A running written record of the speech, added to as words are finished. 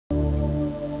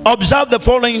Observe the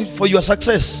following for your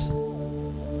success.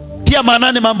 Tia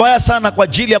maanani mambo haya sana kwa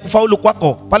ajili ya kufaulu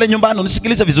kwako. Pale nyumbani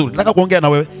unisikilize vizuri. Nataka kuongea na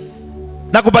wewe.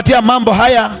 Na kupatia mambo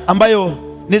haya ambayo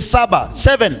ni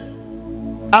 7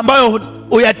 ambayo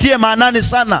uyatie maanani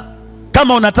sana.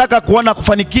 Kama unataka kuona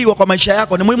kufanikiwa kwa maisha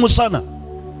yako, ni muhimu sana.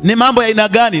 Ni mambo ya aina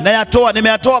gani? Na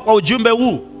nimeyatoa kwa ujumbe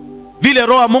huu. Vile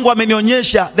Roho Mungu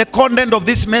amenionyesha the content of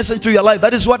this message to your life.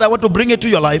 That is what I want to bring it to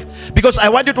your life, because I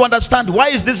want you to understand why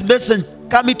is this message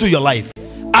coming to your life.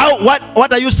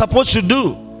 What are you supposed to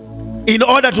do in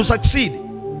order to succeed?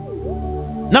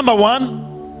 Number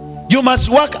 1, you must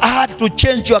work hard to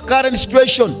change your current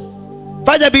situation.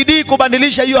 Fanya bidii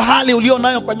kubadilisha hiyo hali ulio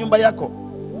nayo kwa nyumba yako.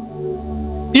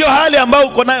 Hiyo hali ambayo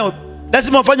uko nayo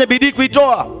lazima ufanye bidii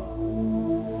kuitoa.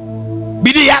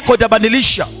 Bidii yako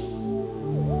itabadilisha.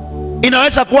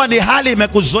 Inaweza kuwa ni hali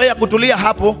imekuzoea kutulia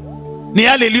hapo, ni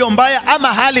hali iliyo mbaya, ama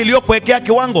hali iliyokuwekea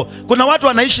kiwango. Kuna watu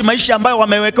wanaishi maisha ambayo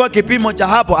wamewekewa kipimo cha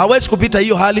hapo, hawezi kupita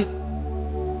hiyo hali.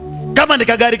 Kama ni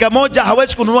gari moja,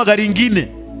 hawezi kununua gari nyingine.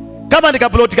 Kama ni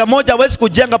ploti moja, hawezi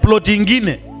kujenga ploti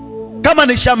nyingine. Kama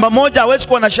ni shamba moja, hawezi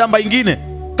kuwa na shamba nyingine.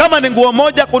 Kama ni nguo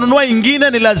moja, kununua nyingine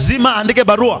ni lazima andike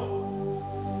barua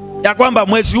ya kwamba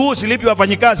mwezi huu silipi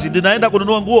wafanyikazi, ninaenda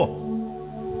kununua nguo.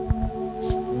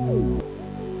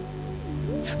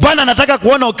 Bwana anataka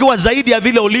kuona ukiwa zaidi ya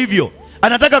vile ulivyo.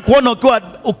 Anataka kuona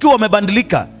ukiwa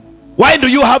umebadilika. Why do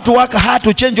you have to work hard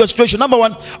to change your situation? Number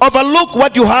 1, overlook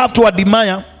what you have to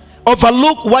admire.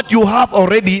 Overlook what you have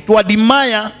already to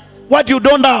admire what you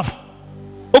don't have.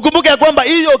 Ukumbuke ya kwamba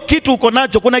hiyo kitu uko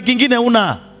nacho kuna kingine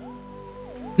una.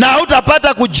 Na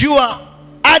hutapata kujua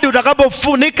hadi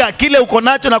utakapofunika kile uko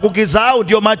nacho na kukisahau,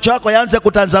 ndio macho yako yaanze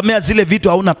kutazamia zile vitu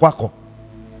hauna kwako.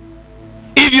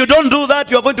 If you don't do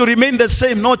that, you are going to remain the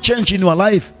same, no change in your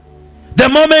life. The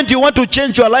moment you want to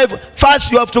change your life,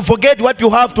 first you have to forget what you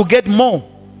have to get more.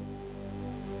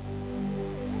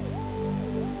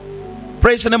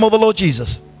 Praise the name of the Lord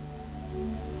Jesus.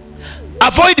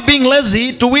 Avoid being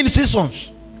lazy to win seasons.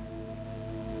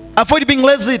 Avoid being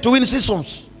lazy to win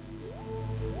seasons.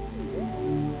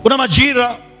 Kuna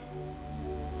majira,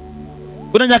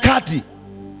 kuna nyakati.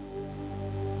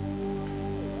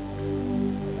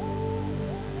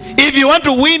 If you want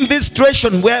to win this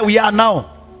situation where we are now,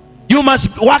 you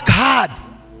must work hard.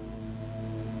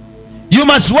 You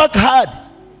must work hard.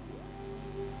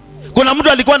 Kuna mtu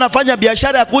alikuwa anafanya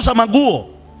biashara ya kuuza maguo,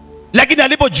 lakini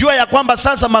alipojua ya kwamba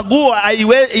sasa maguo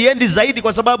haiendi zaidi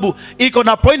kwa sababu iko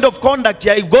na point of contact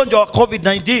ya ugonjwa wa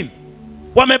COVID-19,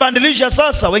 wamebadilisha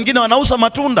sasa, wengine wanauza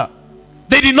matunda.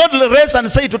 They did not rest and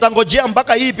say tutangojea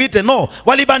mpaka hii ipite. No,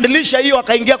 walibadilisha hiyo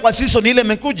wakaingia kwa season ile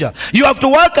imekuja. You have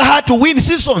to work hard to win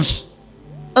seasons.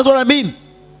 That's what I mean.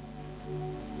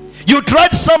 You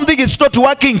tried something, it's not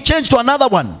working, change to another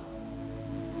one.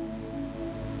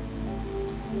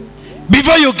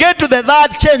 Before you get to the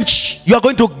third change, you are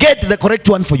going to get the correct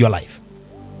one for your life.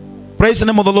 Praise the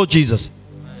name of the Lord Jesus.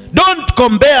 Don't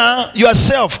compare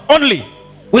yourself only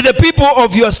with the people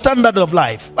of your standard of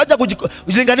life. Wacha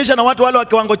kujilinganisha na watu wale wa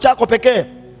kiwango chako pekee.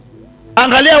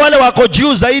 Angalia wale wako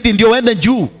juu zaidi ndio uende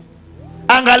juu.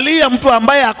 Angalia mtu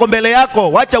ambaye ako mbele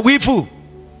yako, wacha wifu.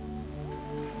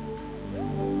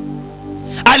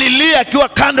 Alilia akiwa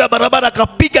kando ya barabara,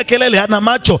 akapiga kelele, hana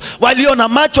macho. Walio na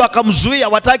macho akamzuia,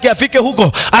 wataki afike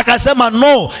huko. Akasema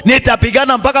no,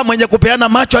 nitapigana mpaka mwenye kupeana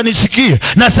macho anisikie.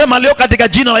 Nasema leo katika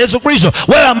jina la Yesu Kristo,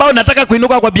 wewe ambao unataka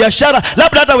kuinuka kwa biashara,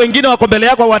 labda hata wengine wako mbele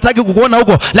yako hawataki kukuona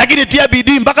huko, lakini tia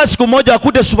bidii mpaka siku moja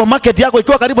wakute supermarket yako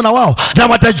ikiwa karibu na wao, na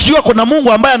watajua kuna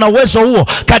Mungu ambaye ana uwezo huo,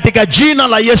 katika jina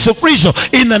la Yesu Kristo,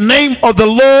 in the name of the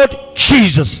Lord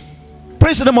Jesus.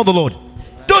 Praise the name of the Lord.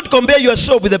 Don't compare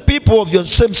yourself with the people of your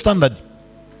same standard.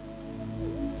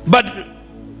 But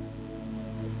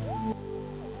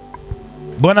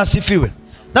Bwana sifiwe.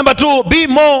 Number 2, be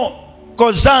more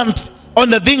concerned on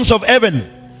the things of heaven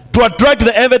to attract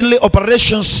the heavenly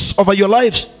operations over your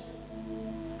lives.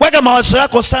 Weka mawazo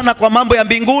yako sana kwa mambo ya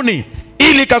mbinguni,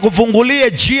 ili kakufungulie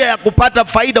njia ya kupata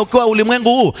faida ukiwa ulimwengu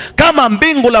huu. Kama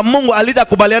mbingu la Mungu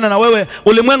alitakubaliana na wewe,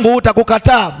 ulimwengu huu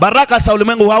utakukataa. Baraka za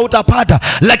ulimwengu hautapata.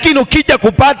 Lakini ukija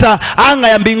kupata anga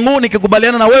ya mbinguni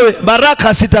kikubaliana na wewe,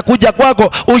 baraka zitakuja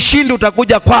kwako, ushindi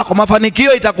utakuja kwako,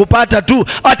 mafanikio itakupata tu,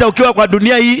 hata ukiwa kwa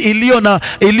dunia hii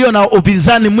iliyo na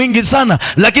upinzani mwingi sana.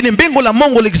 Lakini mbingu la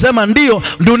Mungu likisema ndio,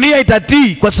 dunia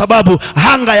itatii, kwa sababu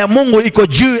anga ya Mungu iko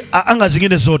juu anga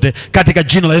zingine zote, katika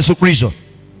jina la Yesu Kristo.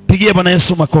 Pigia Bwana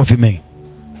Yesu makofi mengi.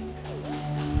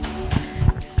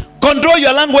 Control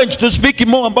your language to speak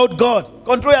more about God.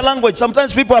 Control your language.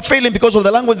 Sometimes people are failing because of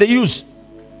the language they use.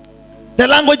 The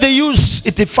language they use,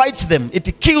 it fights them.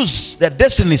 It kills their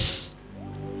destinies.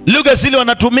 Lugha zile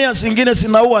wanatumia zingine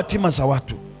zinaua hatima za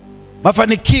watu.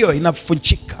 mafanikio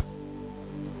inafunchika.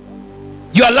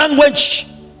 Your language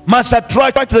must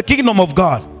attract the kingdom of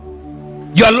God.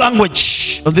 Your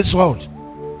language of this world.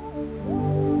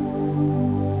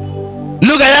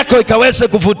 Lugha yako ikaweze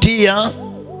kuvutia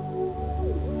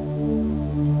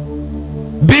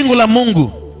bingu la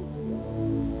Mungu.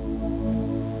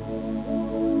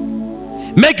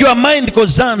 Make your mind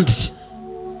concerned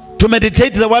to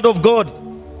meditate the word of God.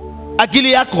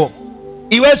 Akili yako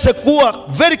iweze kuwa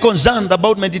very concerned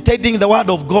about meditating the word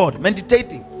of God.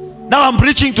 Meditating. Now I'm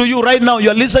preaching to you right now. You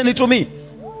are listening to me.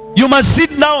 You must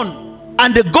sit down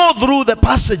and go through the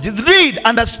passage. Read,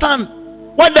 understand.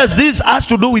 What does this has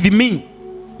to do with me?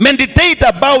 Meditate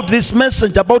about this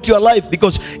message, about your life,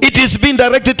 because it is being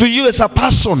directed to you as a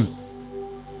person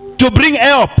to bring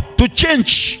help, to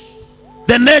change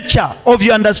the nature of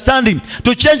your understanding,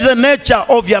 to change the nature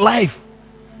of your life.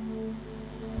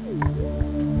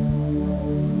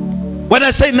 When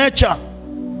I say nature,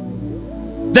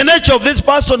 the nature of this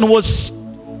person was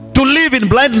to live in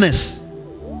blindness.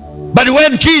 But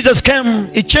when Jesus came,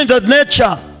 he changed that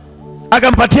nature.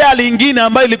 Akampatia hali ingine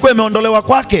ambayo ilikuwa imeondolewa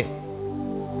kwake.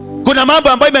 Kuna mambo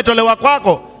ambayo imetolewa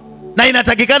kwako na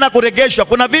inatakikana kuregeshwa.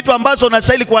 Kuna vitu ambazo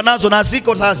unastahili kuwa nazo na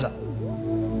siko sasa.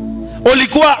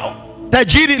 Ulikuwa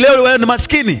tajiri, leo wewe ni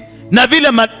maskini. Na vile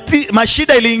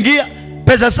mashida iliingia,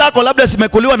 pesa zako labda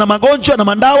zimekuliwa na magonjwa na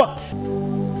mandawa.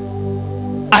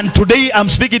 And today I'm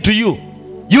speaking to you.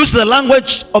 Use the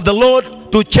language of the Lord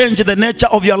to change the nature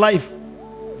of your life.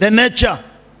 The nature.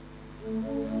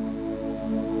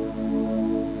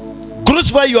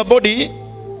 Crucify your body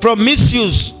from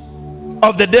misuse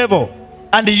of the devil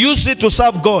and use it to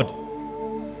serve God.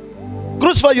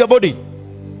 Crucify your body.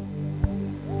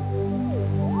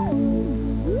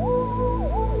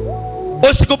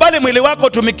 Usikubali mwili wako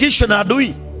tumikishwe na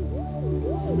adui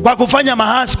kwa kufanya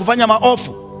mahasi, kufanya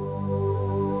maofu.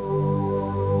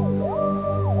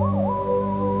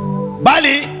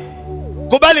 Bali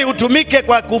kubali utumike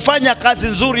kwa kufanya kazi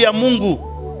nzuri ya Mungu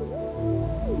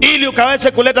ili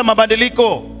ukaweze kuleta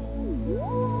mabadiliko.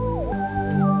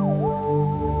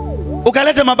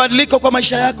 Ukaleta mabadiliko kwa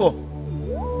maisha yako.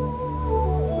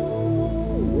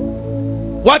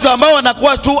 Watu ambao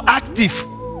wanakuwa tu active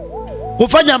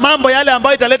kufanya mambo yale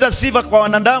ambayo italeta sifa kwa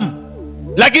wanadamu,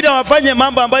 lakini wafanye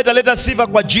mambo ambayo italeta sifa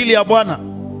kwa ajili ya Bwana.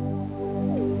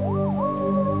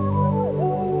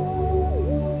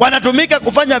 Wanatumika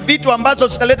kufanya vitu ambazo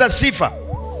zitaleta sifa,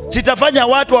 zitafanya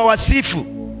watu wawasifu,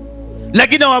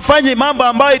 lakini wafanye mambo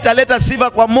ambayo italeta sifa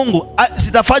kwa Mungu,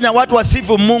 zitafanya watu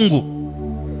wasifu Mungu.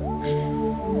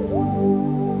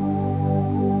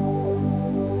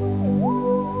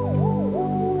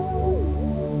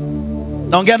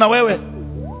 Naongea na wewe.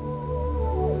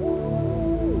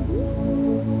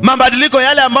 Mabadiliko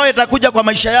yale ambayo yatakuja kwa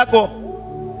maisha yako,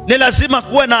 ni lazima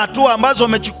kuwe na hatua ambazo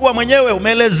umechukua mwenyewe,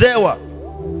 umeelezewa.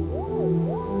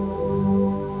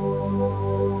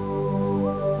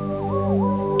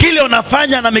 Kile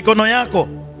unafanya na mikono yako,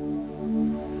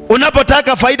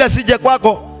 unapotaka faida sije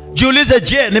kwako, jiulize,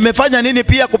 je, nimefanya nini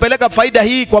pia kupeleka faida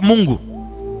hii kwa Mungu?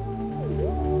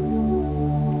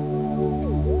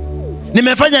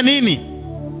 Nimefanya nini?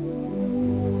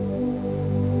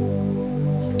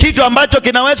 Kitu ambacho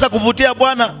kinaweza kuvutia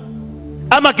Bwana,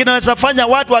 ama kinaweza fanya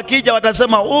watu wakija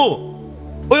watasema,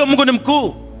 huyo Mungu ni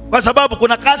mkuu, kwa sababu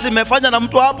kuna kazi imefanya na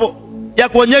mtu hapo ya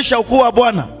kuonyesha ukuu wa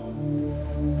Bwana.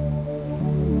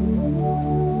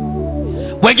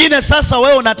 Wengine sasa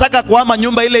wewe unataka kuhama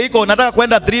nyumba ile iko, unataka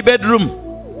kwenda 3 bedroom.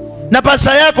 Na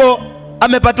pasa yako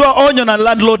amepatiwa onyo na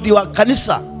landlord wa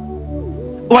kanisa.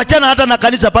 Wachana hata na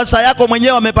kanisa, pasa yako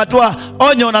mwenyewe amepatiwa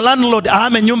onyo na landlord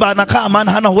ahame nyumba, anakaa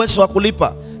maana hana uwezo wa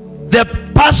kulipa. The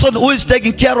person who is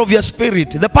taking care of your spirit,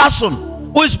 the person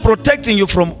who is protecting you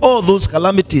from all those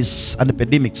calamities and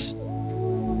epidemics.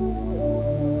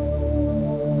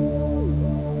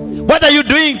 What are you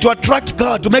doing to attract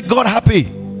God, to make God happy?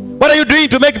 What are you doing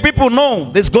to make people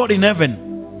know there's God in heaven?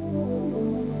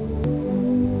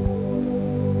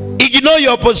 Ignore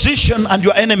your opposition and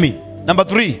your enemy. Number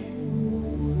 3.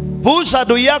 Who's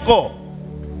adui yako?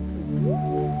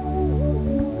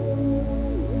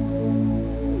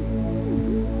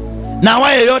 Na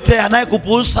wae yote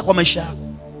anayekupuuza kwa maisha yako.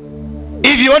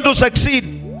 If you want to succeed,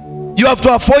 you have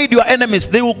to avoid your enemies.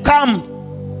 They will come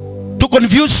to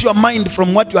confuse your mind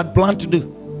from what you had planned to do.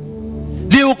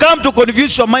 They will come to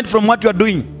confuse your mind from what you are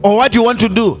doing or what you want to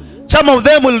do. Some of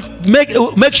them will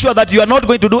make sure that you are not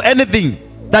going to do anything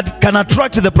that can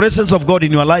attract the presence of God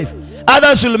in your life.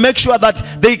 Others will make sure that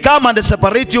they come and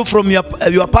separate you from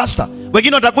your pastor.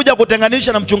 Wengine watakuja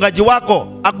kutenganisha na mchungaji wako,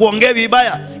 akuongee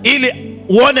vibaya ili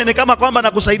uone ni kama kwamba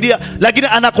anakusaidia, lakini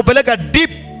anakupeleka deep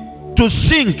to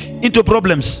sink into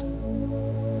problems.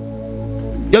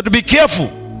 You have to be careful.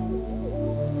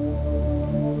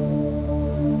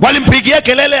 Walimpigia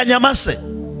kelele ya nyamase.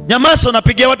 Nyamase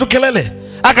unapigia watu kelele.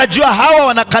 Akajua hawa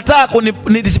wanakataa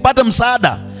nisipate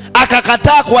msaada.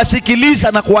 Akakataa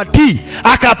kuwasikiliza na kuwatii.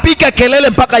 Akapiga kelele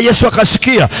mpaka Yesu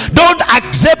akasikia. Don't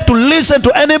accept to listen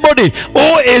to anybody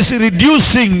who is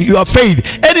reducing your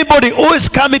faith. Anybody who is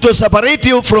coming to separate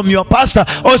you from your pastor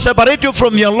or separate you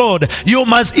from your Lord. You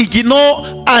must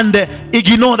ignore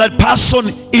that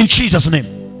person in Jesus' name.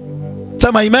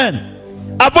 Tell me amen.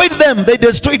 Avoid them. They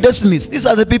destroy destinies. These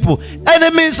are the people.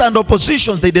 Enemies and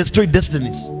oppositions, they destroy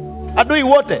destinies. Adui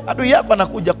wote, adui yako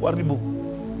anakuja kuharibu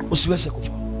usiweze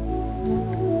kufa.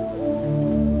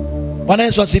 Bwana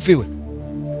Yesu asifiwe.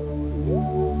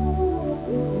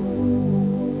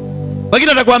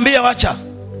 Wengine watakwambia wacha.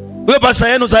 Wewe pasa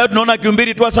yenu sasa tunaona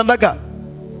kihubiri tu sadaka.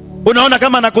 Unaona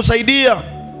kama anakusaidia.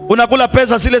 Unakula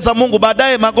pesa zile za Mungu,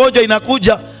 baadaye magonjwa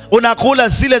inakuja. Unakula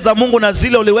zile za Mungu na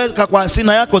zile uliweka kwa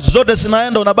hazina yako zote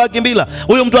zinaenda, unabaki bila.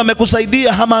 Huyo mtu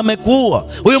amekusaidia ama amekuua.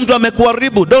 Huyo mtu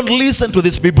amekuharibu. Don't listen to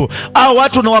these people. Hao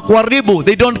watu ni wa kuharibu.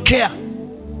 They don't care.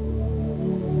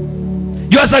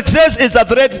 Your success is a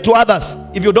threat to others.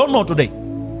 If you don't know today,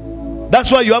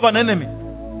 that's why you have an enemy.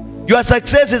 Your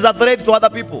success is a threat to other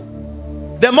people.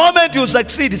 The moment you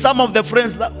succeed, some of the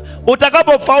friends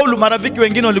utakapofaulu, marafiki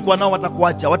wengine walikuwa nao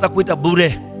watakuacha, watakuita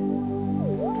bure.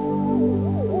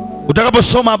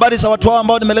 Utakaposoma habari za watu hao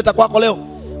ambao nimeleta kwako leo,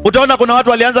 utaona kuna watu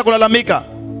walianza kulalamika.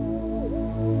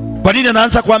 Kwa nini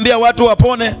anaanza kuambia watu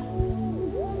wapone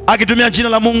akitumia jina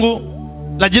la Mungu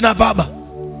na jina la Baba?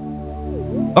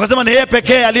 Wakasema ni yeye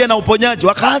pekee aliye na uponyaji.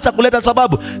 Wakaanza kuleta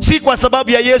sababu, si kwa sababu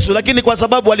ya Yesu, lakini kwa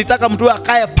sababu walitaka mtu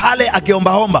akae pale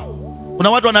akiomba. Kuna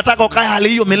watu wanataka ukae hali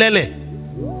hiyo milele.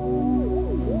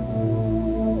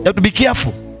 You have to be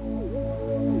careful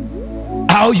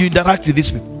how you interact with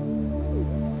these people.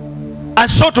 And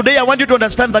so today I want you to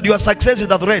understand that your success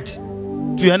is a threat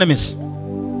to your enemies.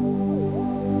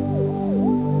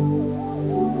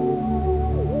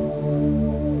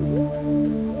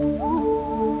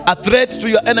 A threat to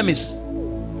your enemies.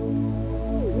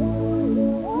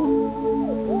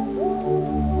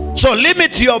 So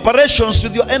limit your operations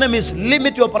with your enemies.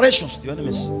 Limit your operations with your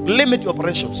enemies. Limit your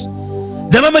operations.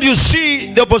 The moment you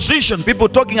see the opposition, people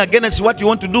talking against what you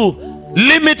want to do,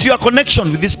 limit your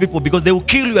connection with these people, because they will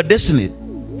kill your destiny.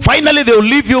 Finally, they will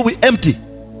leave you with empty.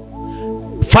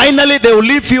 Finally, they will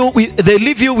leave you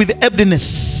with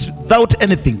emptiness, without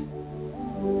anything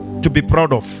to be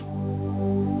proud of.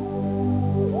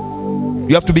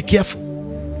 You have to be careful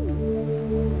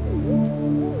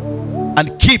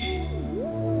and keep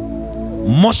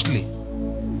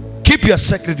your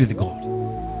secret with God.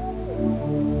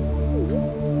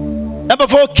 Number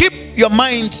 4, keep in your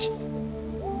mind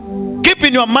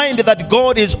that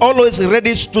God is always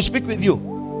ready to speak with you.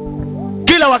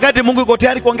 Kila wakati Mungu yuko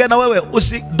tayari kuongea na wewe.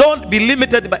 Don't be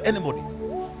limited by anybody.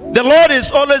 The Lord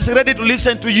is always ready to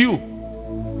listen to you.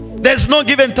 There's no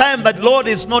given time that the Lord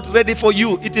is not ready for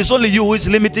you. It is only you who is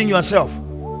limiting yourself.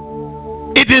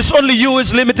 It is only you who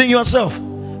is limiting yourself.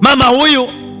 Mama huyu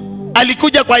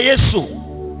alikuja kwa Yesu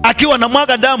akiwa na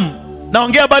mwaga damu.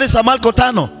 Naongea habari za Marko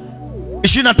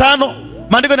 5:25.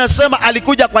 Maandiko yanasema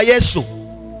alikuja kwa Yesu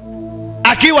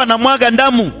akiwa na mwaga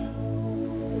damu.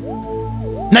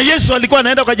 Na Yesu alikuwa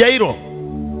anaenda kwa Jairo,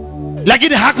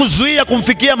 lakini hakuzuia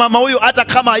kumfikia mama huyu hata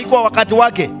kama haikuwa wakati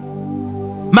wake.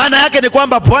 Maana yake ni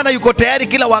kwamba Bwana yuko tayari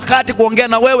kila wakati kuongea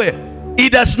na wewe. He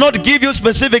does not give you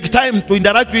specific time to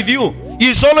interact with you. He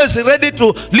is always ready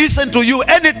to listen to you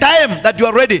anytime that you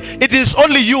are ready. It is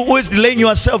only you who is delaying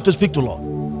yourself to speak to Lord.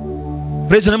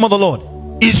 Praise the name of the Lord.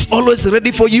 He is always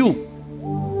ready for you.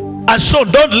 And so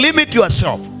don't limit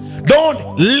yourself.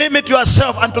 Don't limit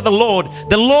yourself unto the Lord.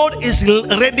 The Lord is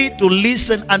ready to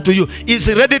listen unto you. He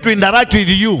is ready to interact with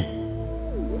you.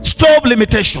 Stop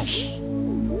limitations.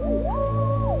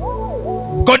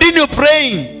 Continue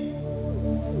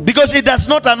praying, because it does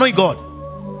not annoy God.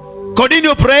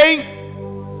 Continue praying.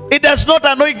 It does not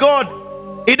annoy God.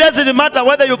 It doesn't matter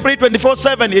whether you pray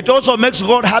 24/7. It also makes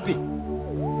God happy.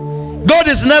 God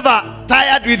is never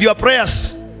tired with your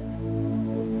prayers.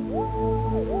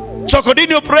 So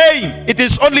continue praying. It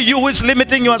is only you who is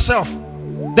limiting yourself.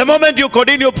 The moment you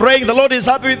continue praying, the Lord is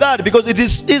happy with that, because it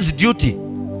is His duty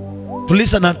to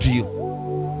listen unto you.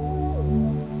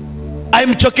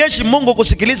 Haimchokeshi Mungu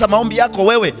kusikiliza maombi yako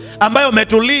wewe ambayo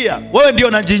umetulia. Wewe ndio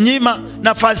unajinyima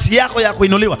nafasi yako ya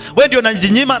kuinuliwa. Wewe ndio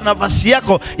unajinyima nafasi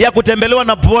yako ya kutembelewa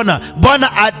na Bwana.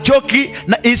 Bwana achoki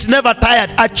na is never tired.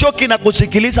 Achoki na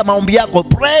kusikiliza maombi yako.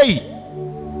 Pray.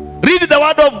 Read the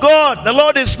word of God. The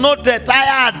Lord is not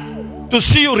tired to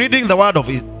see you reading the word of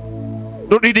it.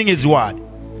 reading his word.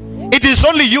 It is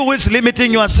only you who is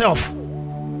limiting yourself.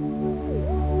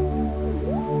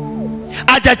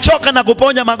 Hajachoka na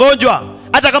kuponya magonjwa.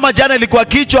 Hata kama jana ilikuwa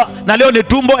kichwa na leo ni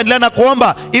tumbo, endelea na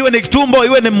kuomba. Iwe ni tumbo,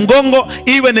 iwe ni mgongo,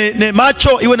 iwe ni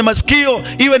macho, iwe ni masikio,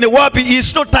 iwe ni wapi. He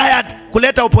is not tired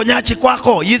kuleta uponyaji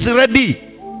kwako. He is ready.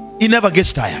 He never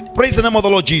gets tired. Praise the name of the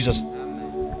Lord Jesus.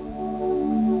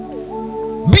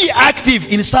 Be active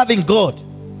in serving God.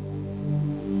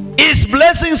 His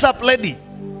blessings are plenty.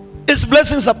 His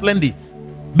blessings are plenty.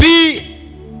 Be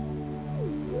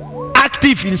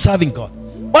active in serving God.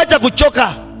 Wacha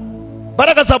kuchoka.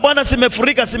 Baraka za Bwana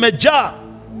zimefurika, zimejaa.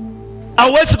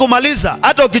 Hauwezi kumaliza.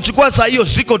 Hata ukichukua saa hiyo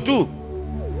ziko tu.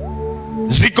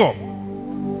 Ziko.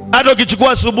 Hata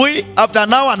ukichukua asubuhi, after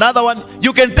an hour, another one.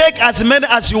 You can take as many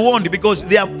as you want because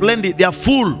they are plenty, they are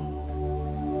full.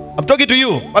 I'm talking to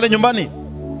you, pale nyumbani.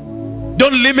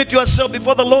 Don't limit yourself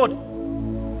before the Lord.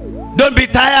 Don't be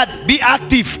tired. Be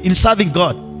active in serving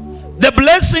God. The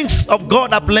blessings of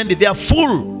God are plenty. They are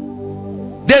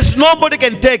full. There's nobody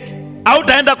can take.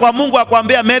 Hautaenda kwa Mungu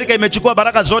akwambia Amerika imechukua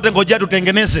baraka zote, ngojea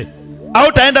tutengeneze.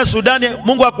 Hautaenda Sudani,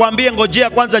 Mungu akwambie ngojea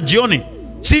kwanza jioni.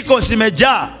 Siko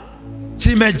zimejaa.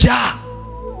 Zimejaa.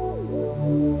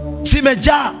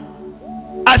 Zimejaa.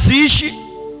 Asiishi.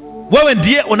 Wewe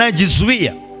ndiye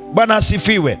unayejizuia. Bwana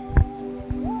asifiwe.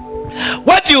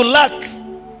 What you lack,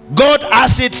 God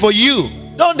has it for you.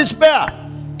 Don't despair.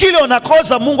 Kile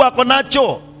unakosa Mungu ako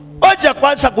nacho. Oja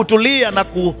kwanza kutulia na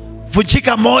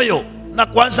kuvunjika moyo na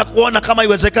kwanza kuona kama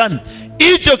iwezekani.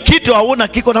 Hicho kitu hauna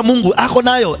kiko na Mungu, ako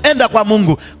nayo. Enda kwa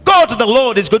Mungu. Go to the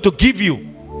Lord, is going to give you.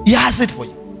 He has it for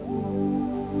you.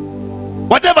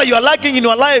 Whatever you are lacking in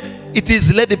your life,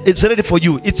 it's ready for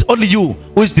you. It's only you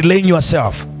who is delaying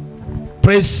yourself.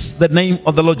 Praise the name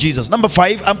of the Lord Jesus. Number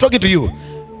 5, I'm talking to you.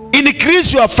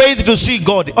 Increase your faith to see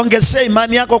God. Ongezea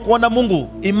imani yako kuona Mungu.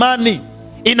 Imani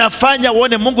inafanya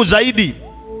uone Mungu zaidi.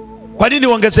 Kwa nini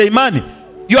uongezee imani?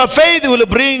 Your faith will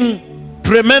bring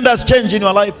tremendous change in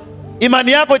your life.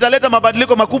 Imani yako italeta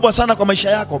mabadiliko makubwa sana kwa maisha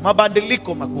yako.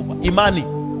 Mabadiliko makubwa. Imani.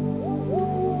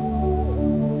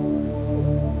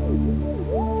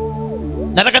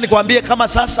 Nataka nikwambie kama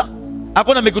sasa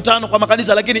hakuna mikutano kwa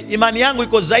makanisa, lakini imani yangu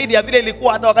iko zaidi ya vile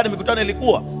ilikuwa hata wakati mikutano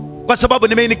ilikuwa. Kwa sababu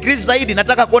nimeincrease zaidi,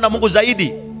 nataka kuona Mungu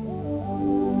zaidi.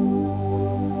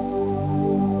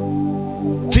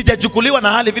 Sijachukuliwa na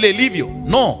hali vile ilivyo.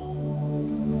 No.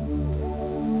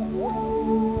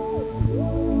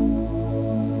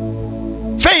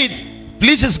 Faith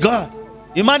pleases God.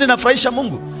 Imani inafurahisha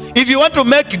Mungu. If you want to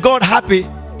make God happy,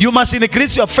 you must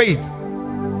increase your faith.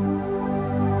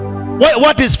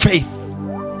 What is faith?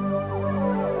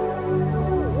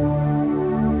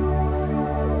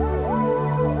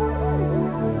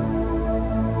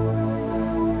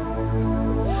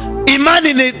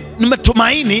 Imani ni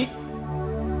matumaini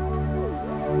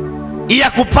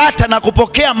ya kupata na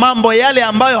kupokea mambo yale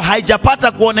ambayo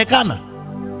haijapata kuonekana.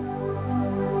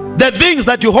 The things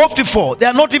that you hoped for, they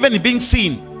are not even being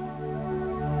seen.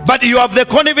 But you have the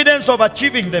confidence of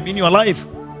achieving them in your life.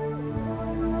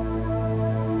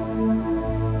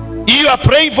 You are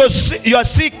praying for, you are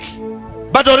sick,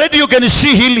 but already you can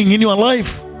see healing in your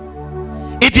life.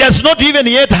 It has not even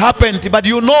yet happened, but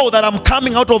you know that I'm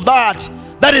coming out of that.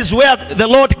 That is where the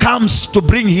Lord comes to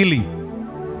bring healing.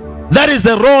 That is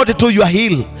the road to your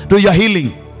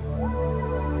healing.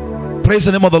 Praise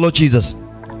the name of the Lord Jesus.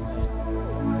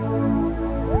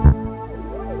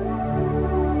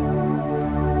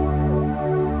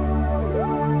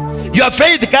 Your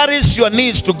faith carries your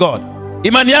needs to God.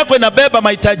 Imani yako inabeba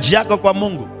mahitaji yako kwa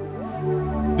Mungu.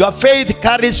 Your faith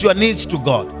carries your needs to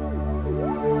God.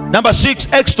 Number 6,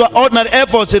 extraordinary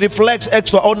efforts reflects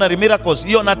extraordinary miracles.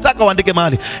 Hiyo nataka uandike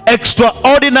mahali.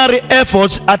 Extraordinary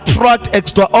efforts attract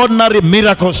extraordinary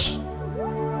miracles.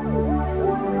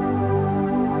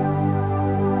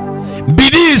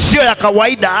 Bidii sio ya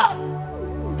kawaida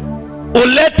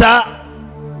uleta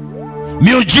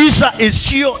miujiza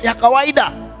isiyo ya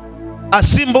kawaida.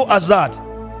 As simple as that.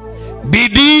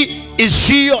 Bidii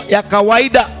isiyo ya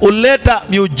kawaida uleta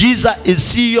miujiza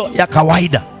isiyo ya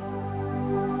kawaida.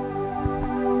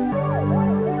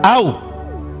 Au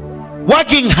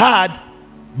working hard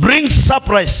brings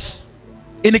surprise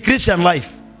in a Christian life.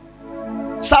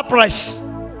 Surprise.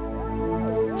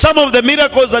 Some of the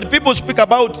miracles that people speak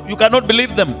about, you cannot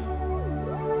believe them.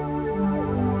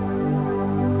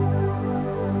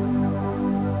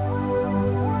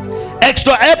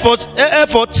 Extra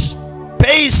efforts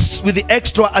pays with the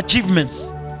extra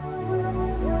achievements.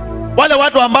 Wale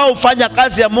watu ambao hufanya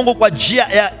kazi ya Mungu kwa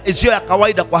njia isiyo ya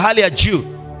kawaida, kwa hali ya juu,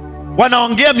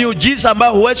 wanaongea miujiza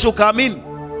ambayo huwezi ukaamini.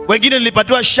 Wengine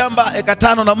nilipatiwa shamba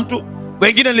 5 na mtu,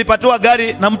 wengine nilipatiwa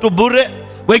gari na mtu bure,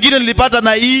 wengine nilipata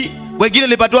na hii, wengine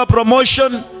nilipatiwa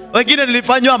promotion, wengine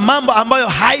nilifanywa mambo ambayo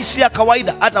haisi ya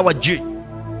kawaida hata wajui.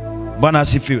 Bwana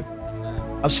asifiwe.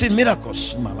 I've seen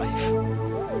miracles in my life.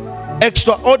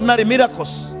 Extraordinary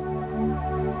miracles.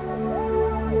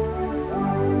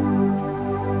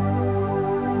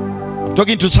 I'm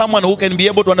talking to someone who can be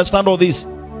able to understand all this,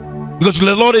 because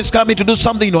the Lord is coming to do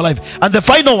something in your life. And the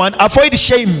final one, avoid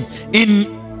shame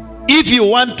if you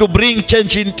want to bring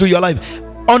change into your life.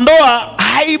 Ondoa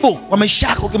aibu kwa maisha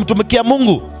yako ukimtumikia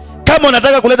Mungu. Kama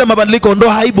unataka kuleta mabadiliko,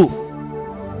 ondoa aibu.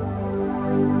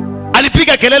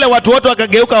 Alipiga kelele, watu wote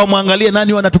wakageuka wamwangalie,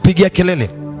 nani wanatupigia kelele?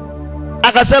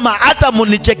 Akasema hata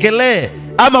munichekelee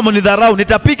ama munidharau,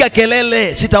 nitapiga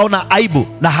kelele, sitaona aibu.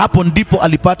 Na hapo ndipo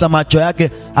alipata macho yake,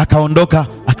 akaondoka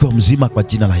akiwa mzima kwa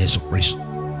jina la Yesu Kristo.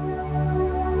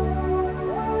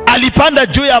 Alipanda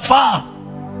juu ya faa,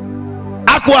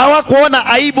 hawakuona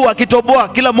aibu akitoboa.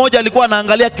 Kila mmoja alikuwa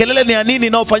anaangalia kelele ni ya nini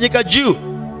inaofanyika juu,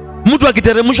 mtu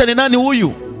akiteremsha ni nani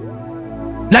huyu,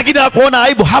 lakini hakuona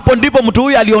aibu. Hapo ndipo mtu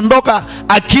huyu aliondoka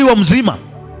akiwa mzima.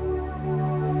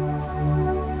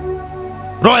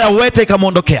 Roho ya uwete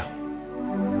ikamwondokea.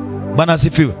 Bwana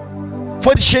asifiwe.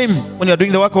 Avoid shame when you are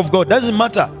doing the work of God. Doesn't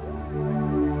matter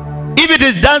if it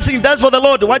is dancing, dance for the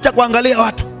Lord. Wacha kuangalia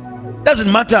watu.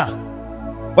 Doesn't matter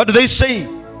what do they say.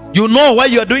 You know why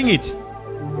you are doing it.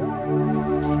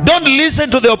 Don't listen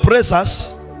to the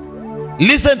oppressors,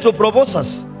 listen to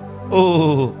proposers.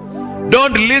 Oh,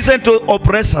 don't listen to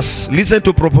oppressors, listen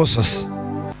to proposers.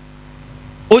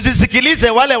 Usisikilize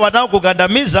wale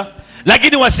wanaokugandamiza,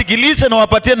 lakini wasikilize na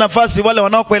wapatie nafasi wale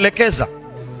wanaokuelekeza.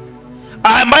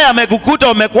 Ambaye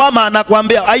amekukuta umekwama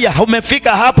anakuambia, "Aya,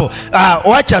 umefika hapo.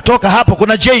 Wacha toka hapo.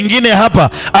 Kuna njia nyingine hapa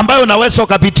ambayo unaweza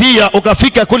ukapitia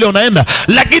ukafika kule unaenda."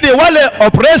 Lakini wale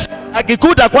oppressors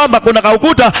akikuta kwamba kuna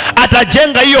kaukuta,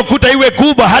 atajenga hiyo kuta iwe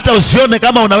kubwa hata usione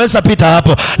kama unaweza pita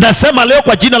hapo. Nasema leo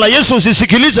kwa jina la Yesu,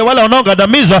 usisikilize wale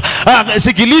wanaogandamiza,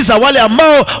 sikiliza wale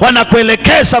ambao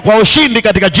wanakuelekeza kwa ushindi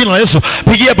katika jina la Yesu.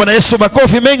 Pigia Bwana Yesu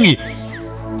makofi mengi.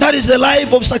 That is the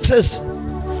life of success.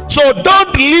 So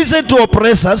don't listen to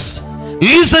oppressors,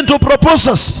 listen to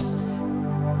proposers.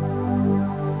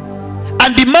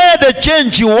 And admire the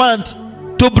change you want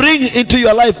to bring into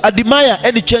your life. Admire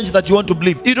any change that you want to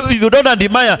believe. If you don't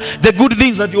admire the good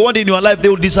things that you want in your life, they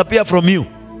will disappear from you.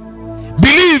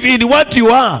 Believe in what you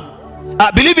are.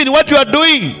 Believe in what you are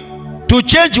doing to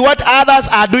change what others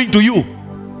are doing to you.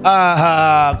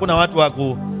 Kuna watu wa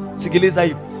kusikiliza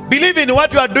hivi. Believe in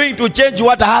what you are doing to change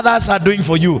what others are doing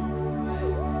for you.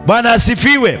 Bwana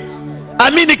asifiwe.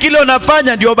 Amini kile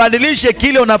unafanya ndio badilishe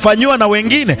kile unafanywa na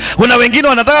wengine. Kuna wengine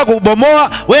wanataka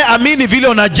kubomoa, we amini vile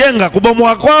unajenga.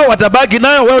 Kubomoa kwao watabaki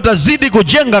nayo, wewe utazidi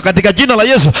kujenga katika jina la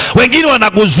Yesu. Wengine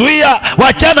wanakuzuia,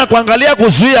 wachana kuangalia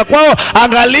kuzuia kwao,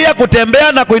 angalia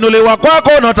kutembea na kuinuliwa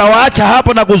kwako, na utawaacha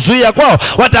hapo na kuzuia kwao.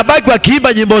 Watabaki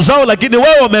wakiimba nyimbo zao, lakini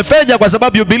wewe umefenya kwa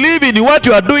sababu you believe in what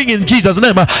you are doing in Jesus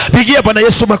name. Pigia Bwana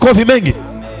Yesu makofi mengi.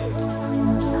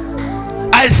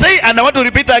 I say, and I want to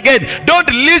repeat again, don't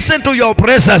listen to your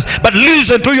oppressors, but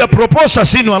listen to your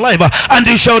proposers in your life, and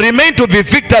you shall remain to be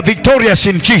victorious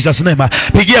in Jesus' name.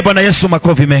 Pigia Bwana Yesu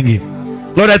makofi mengi.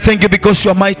 Lord, I thank you because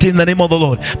you are mighty in the name of the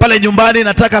Lord. Pale nyumbani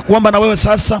nataka kuomba na wewe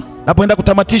sasa, napoenda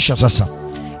kutamatisha sasa.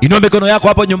 Inua mikono yako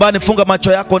hapo nyumbani, funga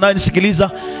macho yako naye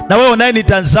nisikiliza. Na wewe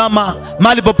unayenitazama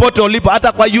mahali popote ulipo,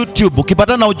 hata kwa YouTube,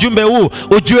 ukipatana na ujumbe huu,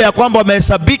 ujue ya kwamba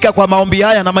umehesabika kwa maombi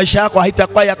haya na maisha yako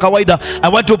haitakuwa ya kawaida.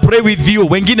 I want to pray with you.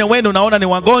 Wengine wenu naona ni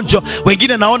wagonjwa,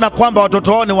 wengine naona kwamba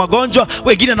watoto wao ni wagonjwa,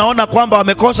 wengine naona kwamba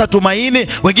wamekosa tumaini,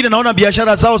 wengine naona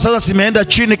biashara zao sasa zimeenda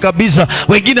chini kabisa,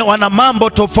 wengine wana mambo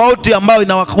tofauti ambayo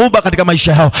inawakumba katika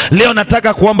maisha yao. Leo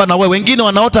nataka kuomba na wewe. Wengine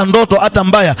wanaota ndoto hata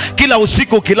mbaya, kila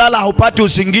usiku ukilala haupati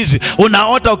usingizi.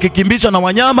 Unaota ukikimbizwa na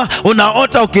wanyama,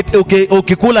 unaota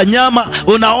ukikula nyama,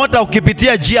 unaota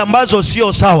ukipitia njia ambazo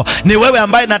sio sawa. Ni wewe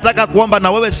ambaye nataka kuomba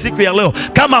na wewe siku ya leo.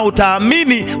 Kama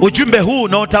utaamini ujumbe huu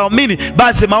na utaamini,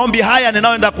 basi maombi haya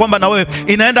ninayoenda kuomba na wewe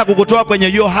inaenda kukutoa kwenye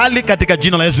hiyo hali katika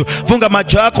jina la Yesu. Funga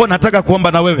macho yako, nataka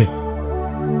kuomba na wewe.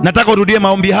 Nataka urudie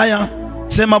maombi haya.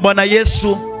 Sema, Bwana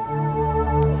Yesu,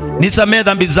 nisamehe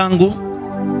dhambi zangu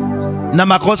na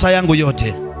makosa yangu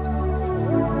yote.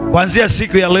 Kuanzia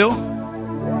siku ya leo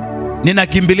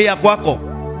ninakimbilia kwako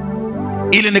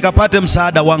ili nikapate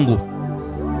msaada wangu.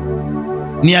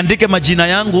 Niandike majina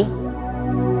yangu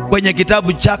kwenye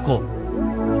kitabu chako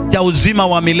cha uzima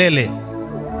wa milele.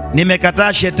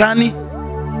 Nimekataa shetani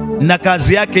na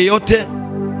kazi yake yote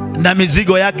na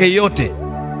mizigo yake yote.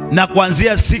 Na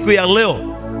kuanzia siku ya leo,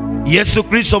 Yesu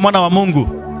Kristo mwana wa Mungu,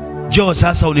 njoo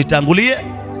sasa unitangulie,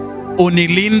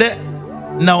 unilinde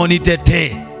na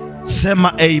unitetee.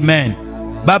 Sema amen.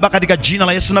 Baba, katika jina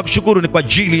la Yesu nakushukuru ni kwa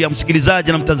ajili ya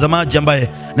msikilizaji na mtazamaji ambaye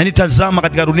nanitazama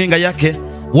katika runinga yake,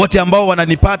 wote ambao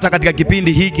wananipata katika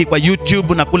kipindi hiki kwa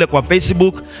YouTube na kule kwa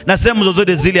Facebook na sehemu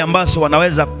zozote zile ambazo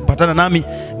wanaweza kupatana nami.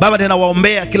 Baba,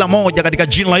 ninawaombea kila moja katika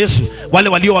jina la Yesu. Wale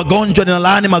walio wagonjwa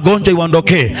ninalaani magonjwa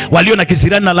iwaondokee, walio na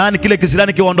kisirani na laani kile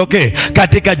kisirani kiwaondokee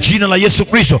katika jina la Yesu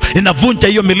Kristo. Ninavunja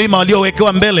hiyo milima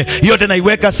waliowekewa mbele, yote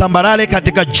naiweka sambarale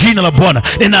katika jina la Bwana.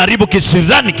 Ninaharibu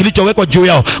kisirani kilichowekwa juu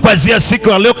yao kuanzia siku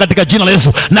ya leo katika jina la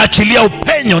Yesu. Naachilia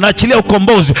upenyo, naachilia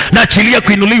ukombozi, naachilia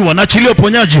kuinuliwa, naachilia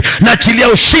uponyaji, naachilia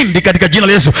ushindi katika jina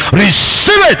la Yesu.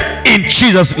 Receive it in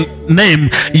Jesus name.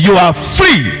 You are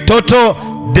free, total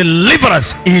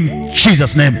deliverance in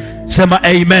Jesus name. Sema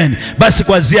amen. Basi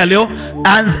kuanzia leo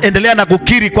endelea na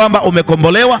kukiri kwamba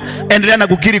umekombolewa, endelea na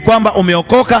kukiri kwamba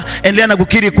umeokoka, endelea na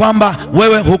kukiri kwamba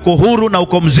wewe uko huru na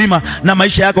uko mzima, na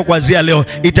maisha yako kuanzia leo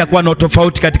itakuwa na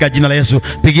tofauti katika jina la Yesu.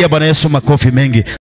 Pigia Bwana Yesu makofi mengi.